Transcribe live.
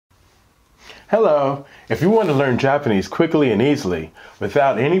Hello! If you want to learn Japanese quickly and easily,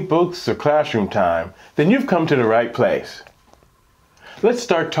 without any books or classroom time, then you've come to the right place. Let's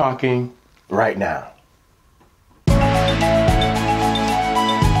start talking right now.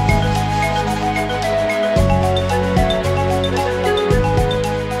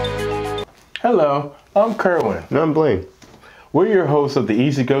 Hello, I'm Kerwin. And I'm Blaine. We're your hosts of the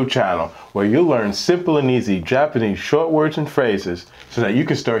Easy Go channel, where you'll learn simple and easy Japanese short words and phrases so that you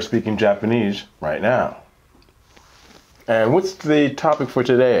can start speaking Japanese right now. And what's the topic for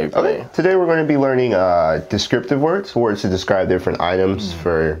today, Blaine? Okay, today we're going to be learning descriptive words to describe different items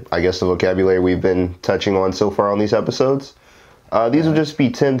for, I guess, the vocabulary we've been touching on so far on these episodes. These will just be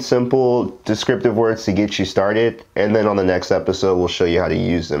 10 simple descriptive words to get you started, and then on the next episode we'll show you how to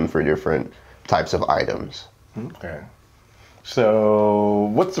use them for different types of items. Okay.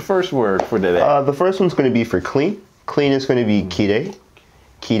 So, what's the first word for today? The first one's going to be for clean. Clean is going to be kirei.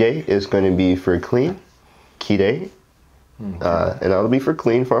 Kirei is going to be for clean. Kirei. And that'll be for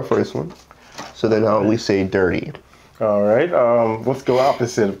clean for our first one. So then how we say dirty? All right. Let's go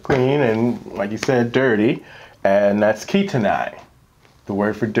opposite of clean and, like you said, dirty. And that's kitanai. The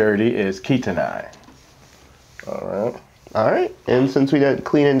word for dirty is kitanai. All right. All right, and since we did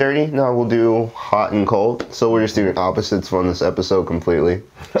clean and dirty, now we'll do hot and cold. So we're just doing opposites on this episode completely.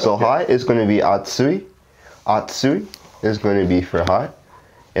 So okay. Hot is going to be atsui. Atsui is going to be for hot.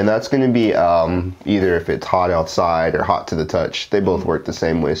 And that's going to be either if it's hot outside or hot to the touch. They both work the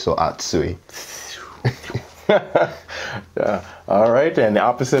same way, so atsui. All right, and the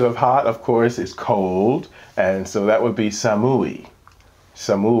opposite of hot, of course, is cold. And so that would be samui.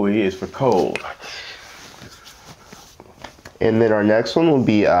 Samui is for cold. And then our next one will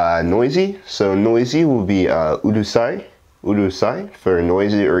be noisy. So noisy will be urusai. Urusai for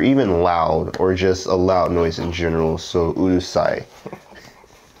noisy or even loud or just a loud noise in general. So urusai.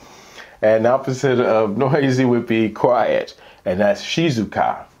 And the opposite of noisy would be quiet. And that's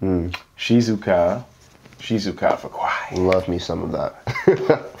shizuka. Shizuka. Shizuka for quiet. Love me some of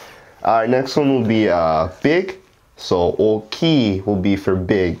that. Our next one will be big. So oki will be for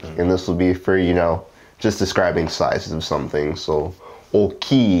big. And this will be for, you know, just describing sizes of something. So,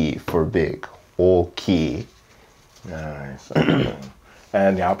 oki for big. Oki. Nice.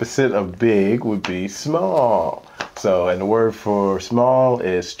 And the opposite of big would be small. So, and the word for small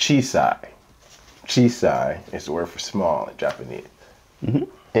is chisai. Chisai is the word for small in Japanese. And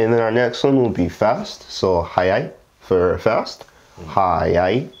then our next one will be fast. So, hayai for fast.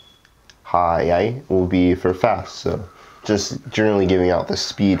 Hayai. Hayai will be for fast. So, just generally giving out the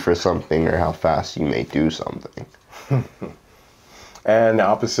speed for something or how fast you may do something. And the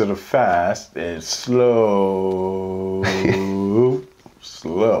opposite of fast is slow.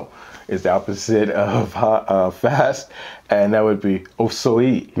 Slow is the opposite of fast, and that would be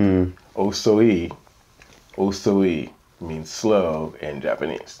osoi. Osoi. Osoi means slow in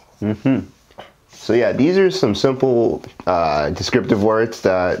Japanese. So yeah, these are some simple descriptive words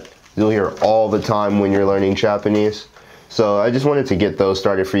that you'll hear all the time when you're learning Japanese. So I just wanted to get those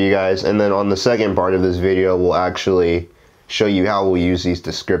started for you guys, and then on the second part of this video we'll actually show you how we'll use these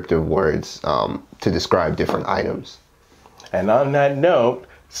descriptive words to describe different items. And on that note,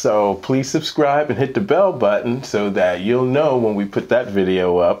 so please subscribe and hit the bell button so that you'll know when we put that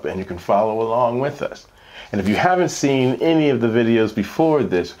video up and you can follow along with us. And if you haven't seen any of the videos before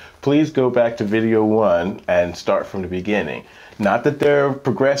this, please go back to video 1 and start from the beginning. Not that they're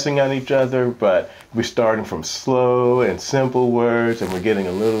progressing on each other, but we're starting from slow and simple words and we're getting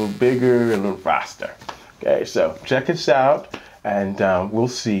a little bigger and a little faster. Okay, so check us out and we'll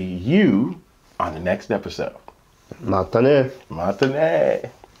see you on the next episode. Mata ne. Mata ne.